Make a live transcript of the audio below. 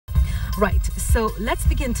Right, so let's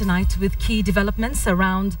begin tonight with key developments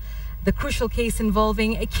around the crucial case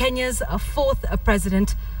involving Kenya's fourth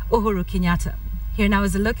president, Uhuru Kenyatta. Here now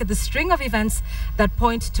is a look at the string of events that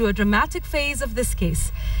point to a dramatic phase of this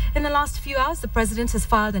case. In the last few hours, the president has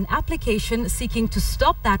filed an application seeking to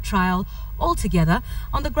stop that trial altogether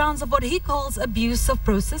on the grounds of what he calls abuse of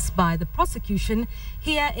process by the prosecution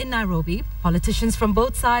here in Nairobi. Politicians from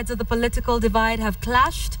both sides of the political divide have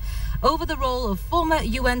clashed over the role of former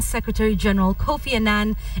UN Secretary General Kofi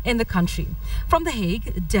Annan in the country. From The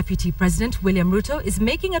Hague, Deputy President William Ruto is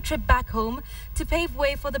making a trip back home to pave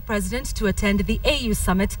way for the president to attend the AU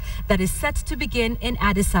summit that is set to begin in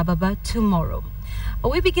Addis Ababa tomorrow.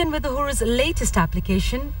 We begin with Uhuru's latest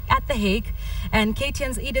application at The Hague, and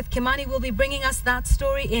KTN's Edith Kimani will be bringing us that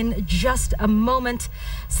story in just a moment.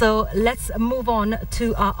 So let's move on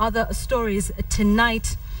to our other stories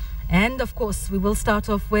tonight. And of course, we will start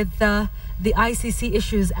off with the ICC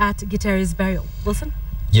issues at Kitilli's burial. Wilson?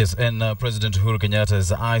 Yes, and President Uhuru Kenyatta's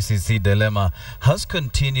ICC dilemma has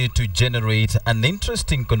continued to generate an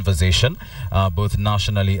interesting conversation, both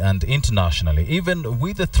nationally and internationally, even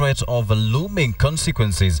with the threat of looming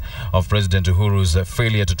consequences of President Uhuru's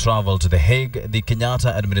failure to travel to The Hague. The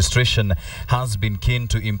Kenyatta administration has been keen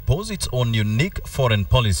to impose its own unique foreign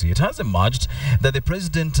policy. It has emerged that the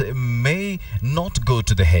president may not go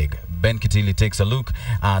to The Hague. Ben Kitilli takes a look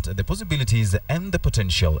at the possibilities and the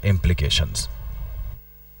potential implications.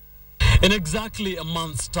 In exactly a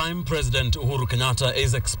month's time, President Uhuru Kenyatta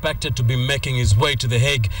is expected to be making his way to The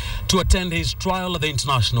Hague to attend his trial at the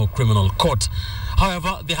International Criminal Court.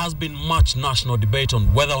 However, there has been much national debate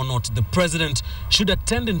on whether or not the president should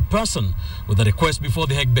attend in person, with a request before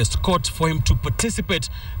the Hague-based court for him to participate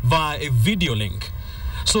via a video link.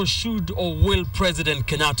 So should or will President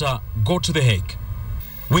Kenyatta go to The Hague?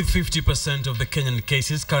 With 50% of the Kenyan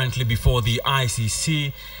cases currently before the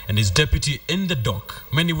ICC and his deputy in the dock,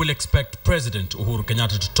 many will expect President Uhuru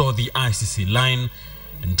Kenyatta to toe the ICC line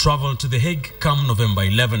and travel to The Hague come November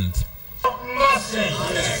 11th.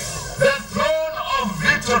 The throne of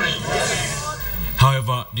victory.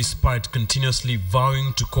 However, despite continuously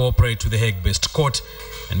vowing to cooperate with the Hague-based court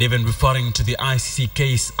and even referring to the ICC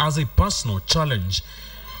case as a personal challenge,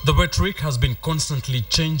 the rhetoric has been constantly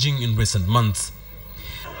changing in recent months.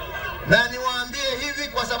 Na niwaambie hivi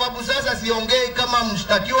kwa sababu sasa siongei kama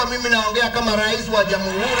mshtakiwa, mimi naongea kama rais wa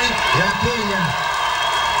Jamhuri ya Kenya.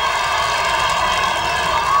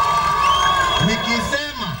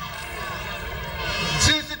 Nikisema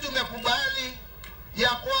sisi tumekubali ya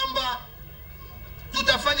kwamba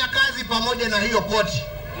tutafanya kazi pamoja na hiyo koti.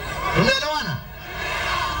 Tumeelewana?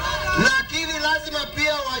 Lakini lazima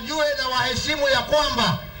pia wajue na waheshimu ya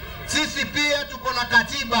kwamba sisi pia tuko na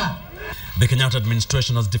katiba. The Kenyatta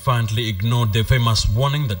administration has defiantly ignored the famous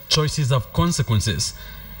warning that choices have consequences.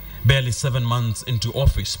 Barely 7 months into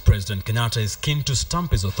office, President Kenyatta is keen to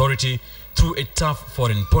stamp his authority through a tough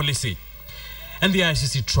foreign policy. And the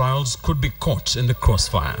ICC trials could be caught in the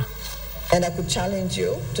crossfire. And I could challenge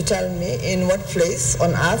you to tell me in what place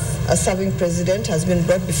on earth a serving president has been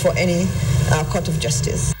brought before any court of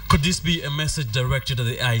justice. Could this be a message directed at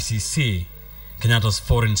the ICC? Kenyatta's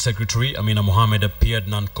Foreign Secretary, Amina Mohamed, appeared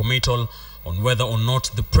non-committal on whether or not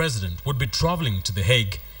the president would be traveling to The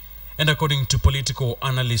Hague. And according to political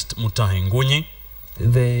analyst Mutahi Ngunyi,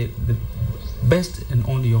 the best and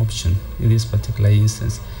only option in this particular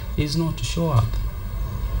instance is not to show up.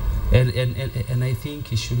 And I think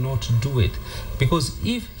he should not do it. Because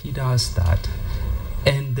if he does that,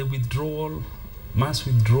 and the withdrawal, mass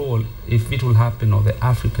withdrawal, if it will happen, of the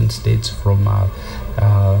African states from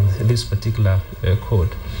this particular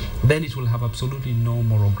code, then it will have absolutely no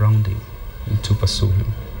moral grounding to pursue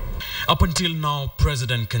him. Up until now,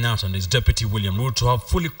 President Kenyatta and his deputy William Ruto have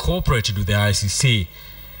fully cooperated with the ICC.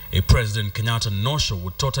 A President Kenyatta no-show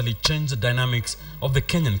would totally change the dynamics of the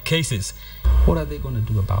Kenyan cases. What are they going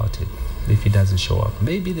to do about it if he doesn't show up?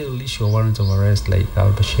 Maybe they will issue a warrant of arrest like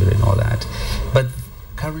al-Bashir and all that. But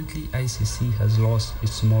currently, ICC has lost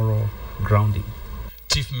its moral grounding.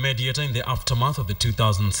 Chief mediator in the aftermath of the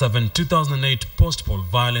 2007-2008 post-poll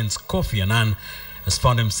violence, Kofi Annan, has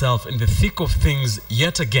found himself in the thick of things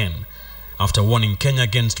yet again after warning Kenya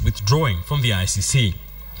against withdrawing from the ICC.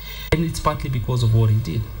 And it's partly because of what he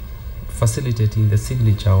did, facilitating the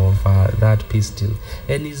signature of that peace deal.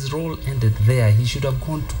 And his role ended there. He should have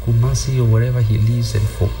gone to Kumasi or wherever he lives and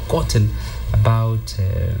forgotten about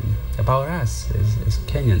us as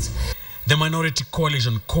Kenyans. The Minority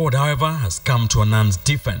Coalition Code, however, has come to Annan's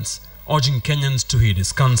defense, urging Kenyans to heed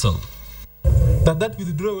his counsel. That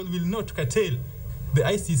withdrawal will not curtail the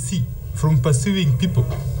ICC from pursuing people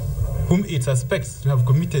whom it suspects to have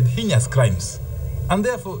committed heinous crimes And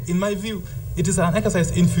therefore, in my view, it is an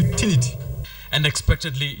exercise in futility. And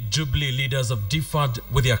expectedly, Jubilee leaders have differed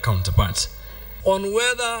with their counterparts. On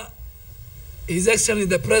whether His Excellency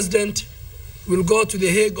the President will go to the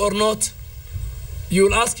Hague or not, you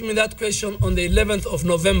will ask me that question on the 11th of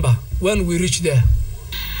November when we reach there.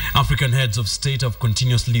 African heads of state have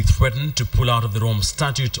continuously threatened to pull out of the Rome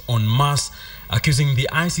Statute en masse, accusing the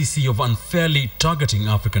ICC of unfairly targeting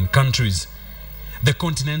African countries. The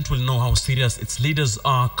continent will know how serious its leaders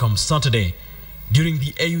are come Saturday during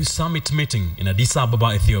the AU summit meeting in Addis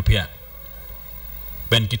Ababa, Ethiopia.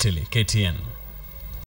 Ben Kitilli, KTN.